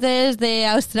diferentes partes de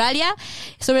Australia,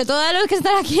 sobre todo a los que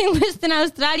están aquí en Western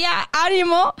Australia.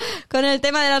 ¡Ánimo! Con el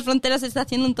tema de las fronteras se está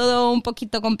haciendo todo un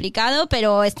poquito complicado,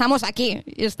 pero estamos aquí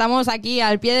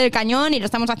al pie del cañón y lo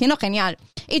estamos haciendo genial.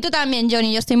 Y tú también,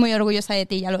 Johnny, yo estoy muy orgullosa de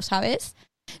ti, ya lo sabes.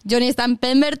 Johnny está en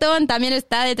Pemberton, también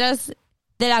está detrás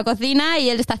de la cocina y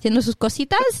él está haciendo sus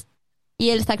cositas. Y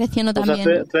él está creciendo también. O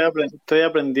sea, estoy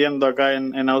aprendiendo acá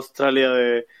en Australia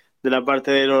de la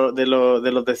parte de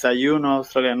los desayunos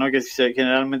australianos, que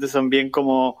generalmente son bien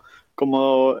como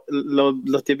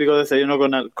los típicos desayunos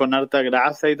con harta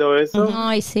grasa y todo eso.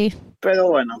 Ay, sí. Pero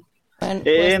bueno,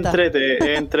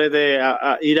 entrete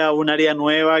a ir a un área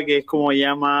nueva que es como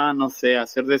llama, no sé,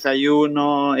 hacer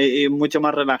desayuno, mucho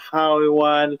más relajado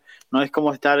igual. No es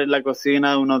como estar en la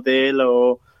cocina de un hotel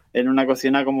o en una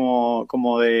cocina como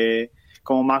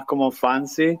más como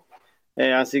fancy,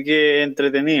 así que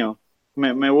entretenido.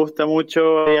 Me gusta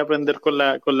mucho aprender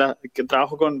que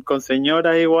trabajo con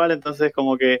señoras igual, entonces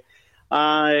como que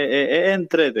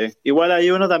entrete. Igual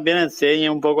ahí uno también enseña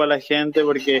un poco a la gente,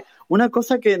 porque una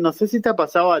cosa que no sé si te ha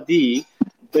pasado a ti,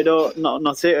 pero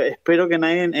no sé, espero que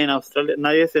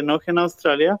nadie se enoje en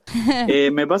Australia.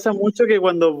 Me pasa mucho que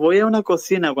cuando voy a una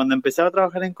cocina, cuando empezaba a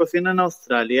trabajar en cocina en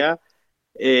Australia,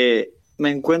 me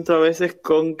encuentro a veces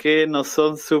con que no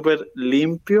son súper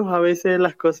limpios a veces en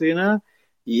las cocinas,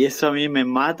 y eso a mí me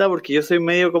mata porque yo soy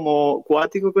medio como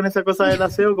cuático con esa cosa del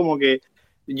aseo, como que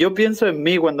yo pienso en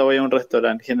mí cuando voy a un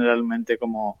restaurante generalmente,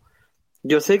 como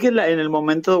yo sé que en el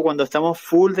momento cuando estamos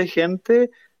full de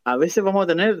gente a veces vamos a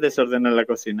tener desorden en la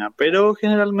cocina, pero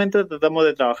generalmente tratamos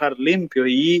de trabajar limpio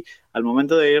y al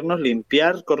momento de irnos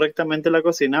limpiar correctamente la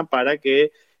cocina para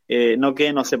que no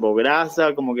quede, no sé, por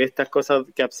grasa, como que estas cosas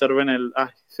que absorben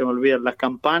se me olvidan, las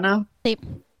campanas. Sí.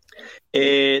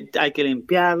 Hay que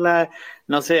limpiarlas.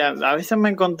 No sé, a veces me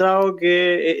he encontrado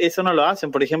que eso no lo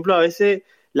hacen. Por ejemplo, a veces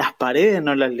las paredes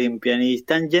no las limpian y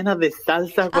están llenas de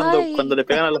salsas cuando le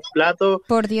pegan a los platos.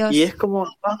 Por Dios. Y es como,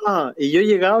 y yo he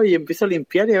llegado y empiezo a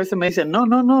limpiar y a veces me dicen, no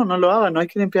lo hagas, no hay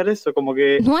que limpiar eso. Como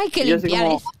que no hay que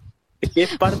limpiar eso. Es que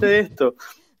es parte de esto.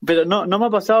 Pero no me ha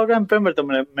pasado acá en Pemberton,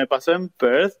 me pasó en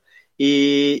Perth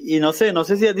y no sé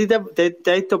si a ti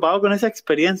te has topado con esa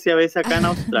experiencia a veces acá en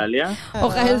Australia.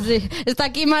 Ojalá sí. Está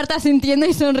aquí Marta sintiendo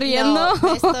y sonriendo.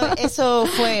 No, eso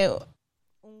fue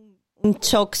un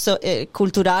shock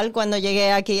cultural cuando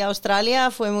llegué aquí a Australia.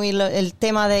 Fue muy el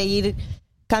tema de ir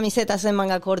camisetas en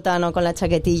manga corta, no con la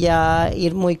chaquetilla,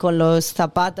 ir muy con los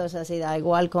zapatos, así da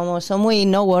igual, como son muy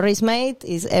no worries mate,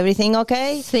 is everything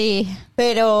okay? Sí.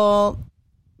 Pero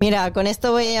mira, con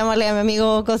esto voy a llamarle a mi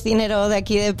amigo cocinero de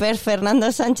aquí de Perth,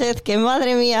 Fernando Sánchez, que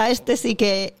madre mía, sí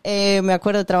que me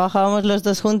acuerdo, trabajábamos los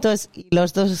dos juntos y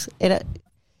los dos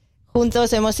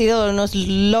juntos hemos sido unos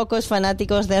locos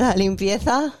fanáticos de la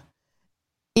limpieza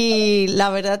y la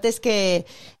verdad es que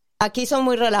aquí son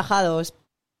muy relajados.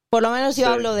 Por lo menos yo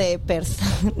hablo de Perth.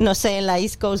 No sé en la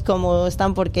East Coast cómo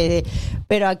están,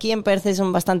 pero aquí en Perth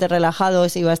son bastante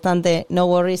relajados y bastante no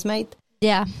worries mate.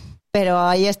 Ya. Pero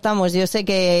ahí estamos. Yo sé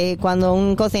que cuando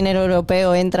un cocinero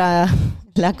europeo entra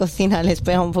en la cocina les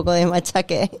pega un poco de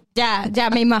machaque. Ya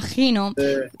me imagino.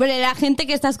 Pero la gente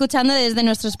que está escuchando desde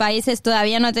nuestros países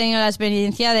todavía no ha tenido la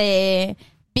experiencia de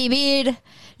vivir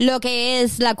lo que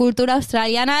es la cultura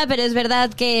australiana, pero es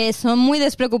verdad que son muy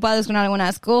despreocupados con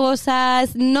algunas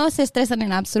cosas, no se estresan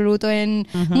en absoluto en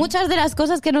muchas de las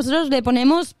cosas que nosotros le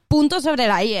ponemos puntos sobre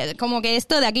la I, como que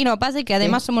esto de aquí no pasa y que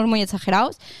además somos muy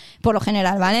exagerados, por lo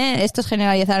general, ¿vale? Esto es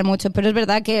generalizar mucho, pero es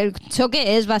verdad que el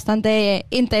choque es bastante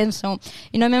intenso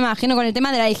y no me imagino con el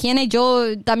tema de la higiene.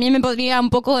 Yo también me pondría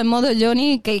un poco en modo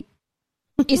Johnny, que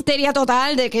histeria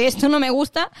total de que esto no me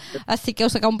gusta, así que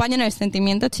os acompaño en el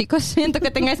sentimiento, chicos. Siento que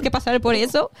tengáis que pasar por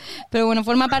eso, pero bueno,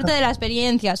 forma parte de la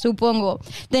experiencia, supongo.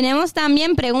 Tenemos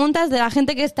también preguntas de la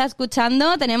gente que está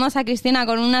escuchando. Tenemos a Cristina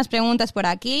con unas preguntas por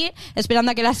aquí,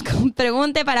 esperando a que las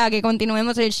pregunte para que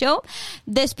continuemos el show.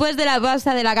 Después de la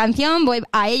pausa de la canción voy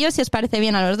a ellos, si os parece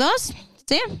bien a los dos.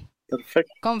 ¿Sí?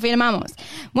 Perfecto. Confirmamos.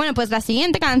 Bueno, pues la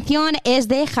siguiente canción es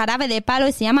de Jarabe de Palo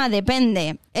y se llama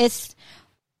Depende. Es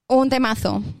un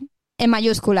temazo, en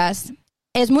mayúsculas.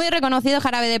 ¿Es muy reconocido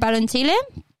Jarabe de Palo en Chile?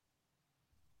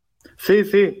 Sí,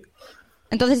 sí.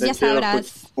 Entonces ya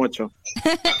sabrás. Mucho.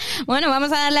 Bueno,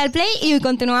 vamos a darle al play y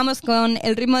continuamos con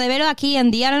el ritmo de Vero aquí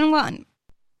en The Iron One.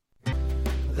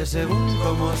 De según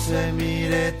cómo se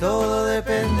mire, todo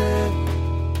depende.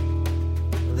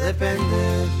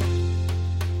 Depende.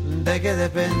 ¿De qué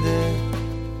depende?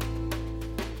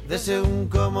 De según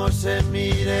cómo se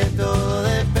mire, todo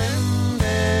depende.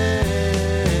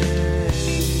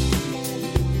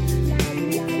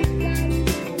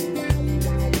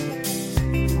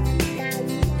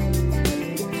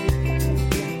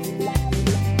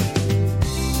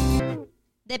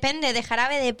 Depende, de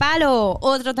Jarabe de Palo.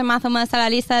 Otro temazo más a la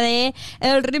lista de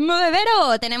El ritmo de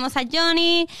Vero. Tenemos a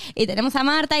Johnny y tenemos a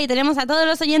Marta y tenemos a todos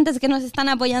los oyentes que nos están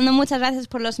apoyando. Muchas gracias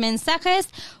por los mensajes.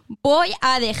 Voy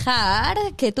a dejar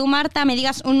que tú, Marta, me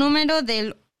digas un número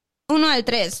del 1 al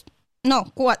 3.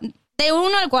 No, de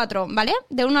 1 al 4, ¿vale?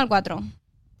 De 1 al 4.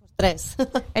 3.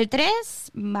 ¿El 3?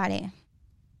 Vale.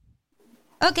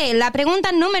 Ok, la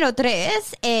pregunta número 3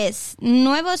 es: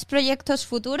 ¿nuevos proyectos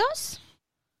futuros?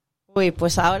 Uy,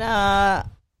 pues ahora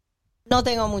no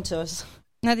tengo muchos.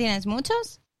 ¿No tienes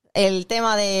muchos? El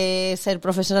tema de ser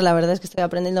profesora, la verdad es que estoy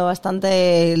aprendiendo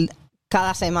bastante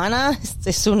cada semana.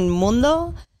 Es un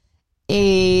mundo.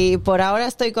 Y por ahora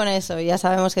estoy con eso. Ya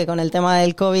sabemos que con el tema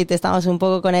del COVID estamos un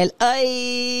poco con el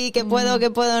 ¡ay! ¿Qué puedo,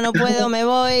 no puedo? ¿Me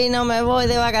voy, no me voy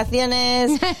de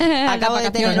vacaciones? Acabo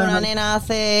de tener una nena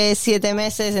hace 7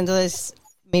 meses, entonces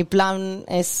mi plan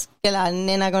es que la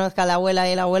nena conozca a la abuela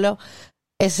y el abuelo.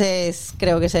 Ese es,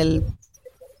 creo que es el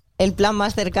plan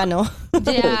más cercano.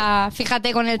 Ya,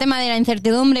 fíjate, con el tema de la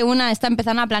incertidumbre, una está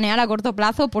empezando a planear a corto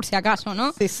plazo por si acaso,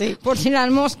 ¿no? Sí, sí. Por si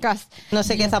las moscas. No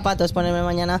sé qué zapatos ponerme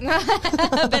mañana.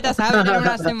 Vete a saber en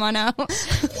una semana.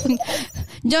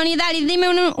 Johnny, Dari, dime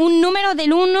un número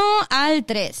del 1 al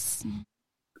 3.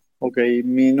 Ok,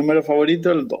 mi número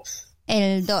favorito, el 2.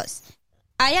 El 2.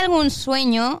 ¿Hay algún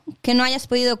sueño que no hayas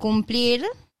podido cumplir?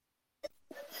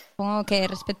 Supongo que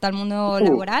respecto al mundo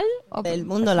laboral. ¿O del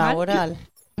mundo personal? laboral.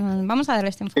 Vamos a darle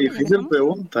este enfoque. Difícil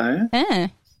pregunta,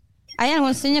 ¿eh? ¿Hay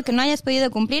algún sueño que no hayas podido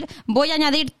cumplir? Voy a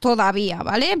añadir todavía,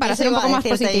 ¿vale? Para Eso ser un iba poco a más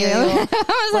decirte positivo. yo, digo,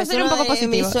 Vamos pues a ser un poco uno de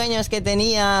positivo. mis sueños que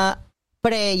tenía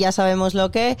ya sabemos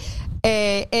lo que,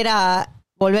 era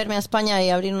volverme a España y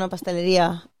abrir una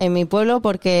pastelería en mi pueblo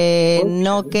porque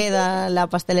no queda, la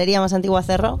pastelería más antigua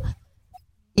cerró.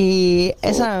 Y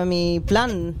ese era mi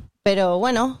plan. Pero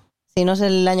bueno, si no es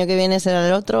el año que viene será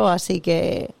el otro, así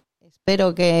que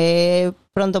espero que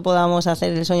pronto podamos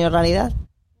hacer el sueño realidad.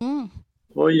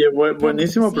 Oye,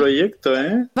 buenísimo proyecto,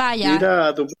 ¿eh? Vaya. Ir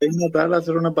a tu país natal a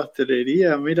hacer una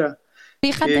pastelería, mira.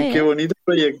 Fíjate. Qué bonito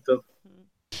proyecto.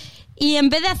 Y en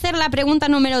vez de hacer la pregunta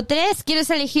número 3, ¿quieres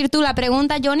elegir tú la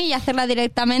pregunta, Johnny, y hacerla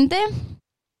directamente?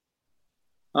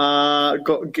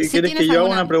 ¿Quieres que yo haga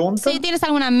una pregunta? Si tienes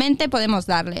alguna en mente, podemos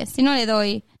darle. Si no, le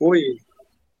doy. Uy,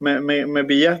 me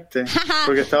pillaste,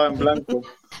 porque estaba en blanco.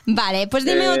 Vale, pues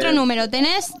dime otro número.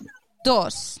 ¿Tenés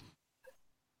 2?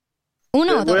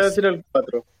 1 o 2? Voy a decir el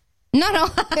 4. No.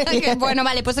 Bueno,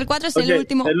 vale, pues el 4 es el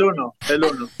último. El 1.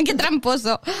 Qué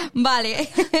tramposo. Vale.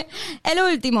 El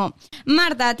último.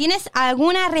 Marta, ¿tienes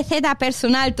alguna receta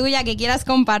personal tuya que quieras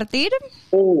compartir?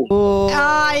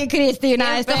 Ay,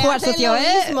 Cristina, Siempre jugar hacen sucio, lo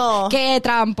 ¿eh? mismo. Qué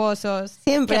tramposos.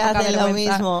 Siempre Qué poca hacen lo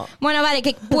vergüenza. mismo. Bueno, vale,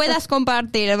 que puedas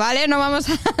compartir, ¿vale? No vamos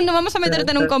a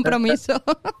meterte en un compromiso.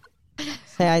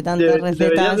 O sea, hay tantas Deberías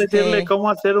recetas decirle que... cómo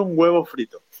hacer un huevo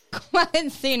frito.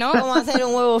 Sí, ¿no? ¿Cómo hacer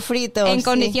un huevo frito? En Sí.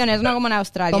 condiciones, no como en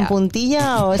Australia. ¿Con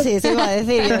puntilla? O sí, iba a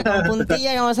decir yo, ¿con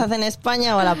puntilla como se hace en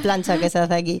España o a la plancha que se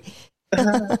hace aquí?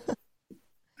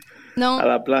 No. A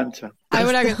la plancha.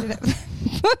 Alguna que sí.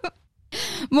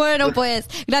 Bueno, pues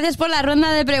gracias por la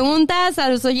ronda de preguntas a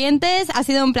los oyentes. Ha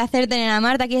sido un placer tener a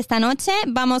Marta aquí esta noche.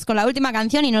 Vamos con la última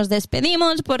canción y nos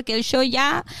despedimos porque el show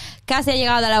ya casi ha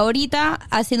llegado a la horita.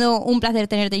 Ha sido un placer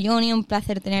tenerte, Johnny, un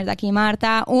placer tenerte aquí,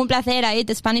 Marta, un placer a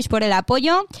It Spanish por el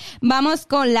apoyo. Vamos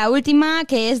con la última,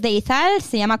 que es de Izal,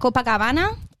 se llama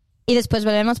Copacabana y después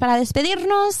volvemos para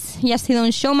despedirnos y ha sido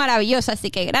un show maravilloso, así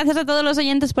que gracias a todos los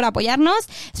oyentes por apoyarnos.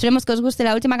 Esperemos que os guste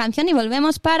la última canción y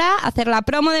volvemos para hacer la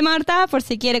promo de Marta por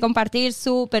si quiere compartir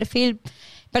su perfil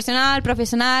personal,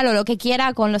 profesional o lo que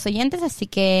quiera con los oyentes, así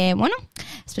que bueno,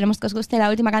 esperemos que os guste la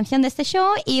última canción de este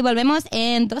show y volvemos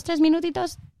en 2-3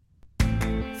 minutitos.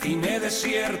 Cine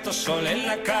desierto, sol en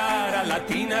la cara,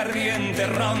 latina ardiente,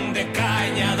 ron de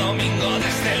caña, domingo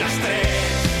desde las 3.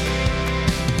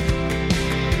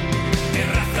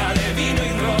 Terraza de vino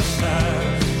y rosas,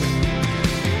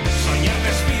 soñar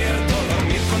despierto,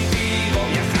 dormir contigo,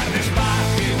 viajar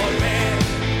despacio y volver.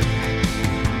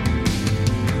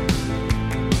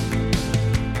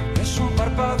 Es un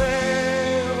parpadeo.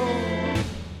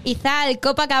 Izal,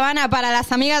 Copacabana para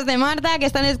las amigas de Marta que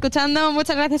están escuchando.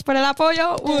 Muchas gracias por el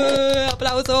apoyo.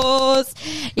 ¡Aplausos!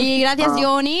 Y gracias,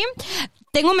 Johnny.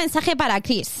 Tengo un mensaje para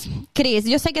Chris. Chris,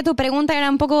 yo sé que tu pregunta era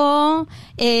un poco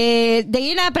de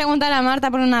ir a preguntar a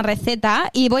Marta por una receta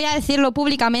y voy a decirlo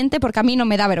públicamente porque a mí no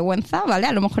me da vergüenza, ¿vale?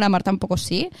 A lo mejor a Marta un poco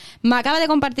sí. Me acaba de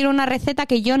compartir una receta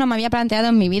que yo no me había planteado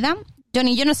en mi vida.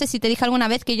 Johnny, yo no sé si te dije alguna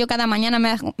vez que yo cada mañana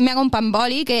me hago un pan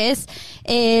boli, que es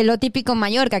lo típico en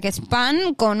Mallorca, que es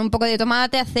pan con un poco de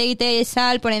tomate, aceite y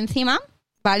sal por encima,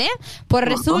 ¿vale? Pues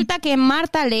resulta que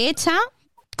Marta le echa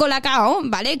colacao,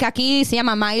 ¿vale? Que aquí se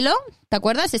llama Milo, ¿te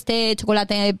acuerdas? Este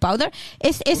chocolate powder.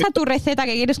 ¿Es esa tu receta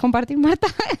que quieres compartir, Marta?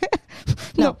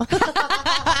 No.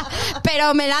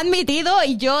 Pero me la ha admitido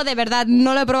y yo de verdad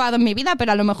no lo he probado en mi vida,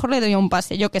 pero a lo mejor le doy un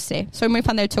pase, yo qué sé. Soy muy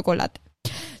fan del chocolate.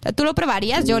 ¿Tú lo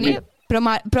probarías, Johnny?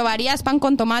 ¿Probarías pan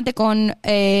con tomate con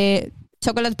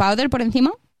chocolate powder por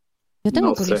encima?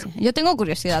 Yo tengo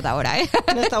curiosidad ahora, ¿eh?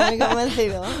 No está muy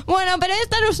convencido. Bueno, pero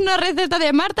esta no es una receta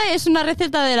de Marta, es una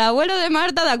receta del abuelo de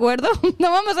Marta, ¿de acuerdo?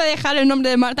 No vamos a dejar el nombre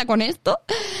de Marta con esto.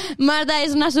 Marta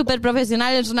es una súper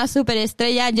profesional, es una súper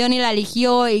estrella. Johnny la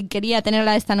eligió y quería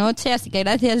tenerla esta noche, así que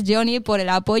gracias, Johnny, por el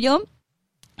apoyo.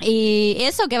 Y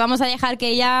eso, que vamos a dejar que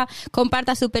ella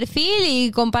comparta su perfil y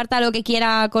comparta lo que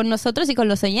quiera con nosotros y con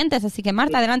los oyentes. Así que,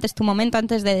 Marta, adelante, es tu momento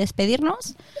antes de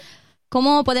despedirnos.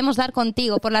 ¿Cómo podemos dar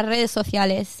contigo por las redes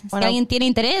sociales? Bueno, si alguien tiene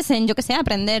interés en, yo que sé,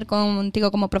 aprender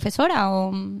contigo como profesora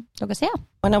o lo que sea.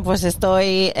 Bueno, pues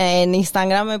estoy en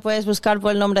Instagram, me puedes buscar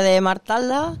por el nombre de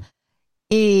Martalda.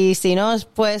 Y si no, os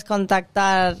puedes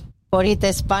contactar por It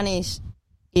Spanish.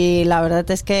 Y la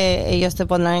verdad es que ellos te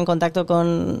pondrán en contacto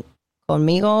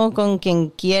conmigo, con quien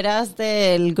quieras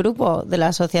del grupo, de la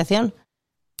asociación.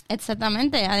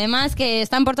 Exactamente. Además que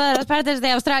están por todas las partes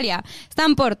de Australia.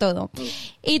 Están por todo.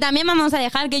 Y también vamos a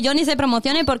dejar que Johnny se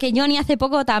promocione porque Johnny hace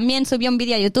poco también subió un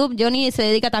vídeo a YouTube. Johnny se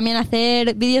dedica también a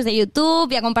hacer vídeos de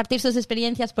YouTube y a compartir sus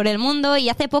experiencias por el mundo. Y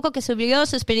hace poco que subió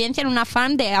su experiencia en una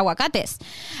farm de aguacates.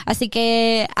 Así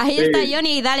que ahí está,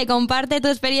 Johnny. Dale, comparte tu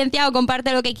experiencia o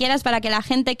comparte lo que quieras para que la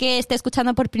gente que esté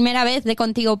escuchando por primera vez dé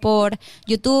contigo por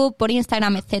YouTube, por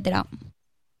Instagram, etcétera.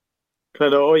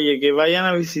 Claro, oye, que vayan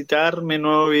a visitar mi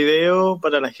nuevo video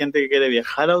para la gente que quiere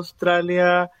viajar a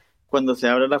Australia cuando se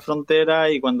abra la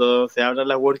frontera y cuando se abra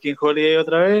la Working Holiday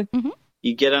otra vez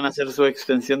y quieran hacer su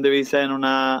extensión de visa en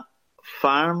una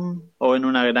farm o en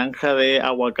una granja de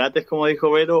aguacates, como dijo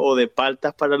Vero, o de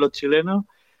paltas para los chilenos.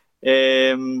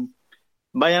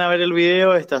 Vayan a ver el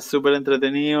video, está súper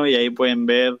entretenido y ahí pueden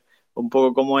ver un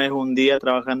poco cómo es un día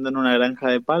trabajando en una granja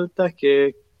de paltas,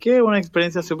 que es una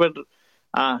experiencia súper...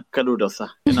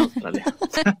 calurosa en Australia.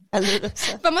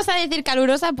 Calurosa. Vamos a decir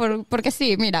calurosa porque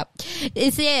sí, mira.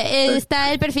 Sí,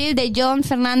 está el perfil de John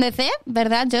Fernández C,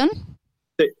 ¿verdad, John?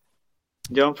 Sí.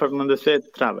 John Fernández C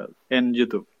Travel en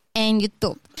YouTube. En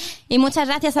YouTube. Y muchas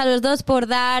gracias a los dos por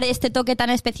dar este toque tan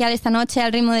especial esta noche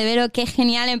al ritmo de Vero. Qué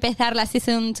genial empezar la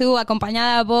Season 2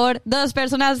 acompañada por dos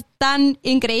personas tan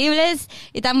increíbles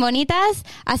y tan bonitas.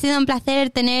 Ha sido un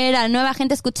placer tener a nueva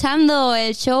gente escuchando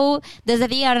el show desde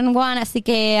Día One. Así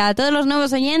que a todos los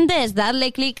nuevos oyentes,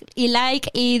 dadle click y like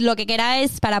y lo que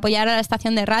queráis para apoyar a la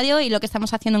estación de radio y lo que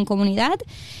estamos haciendo en comunidad.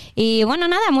 Y bueno,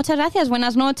 nada, muchas gracias.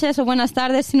 Buenas noches o buenas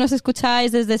tardes si nos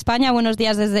escucháis desde España. Buenos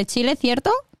días desde Chile,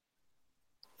 ¿cierto?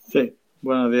 Sí,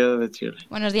 buenos días desde Chile.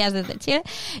 Buenos días desde Chile.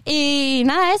 Y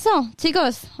nada, eso,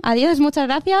 chicos. Adiós, muchas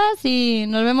gracias y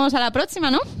nos vemos a la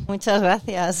próxima, ¿no? Muchas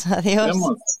gracias. Adiós. Nos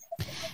vemos.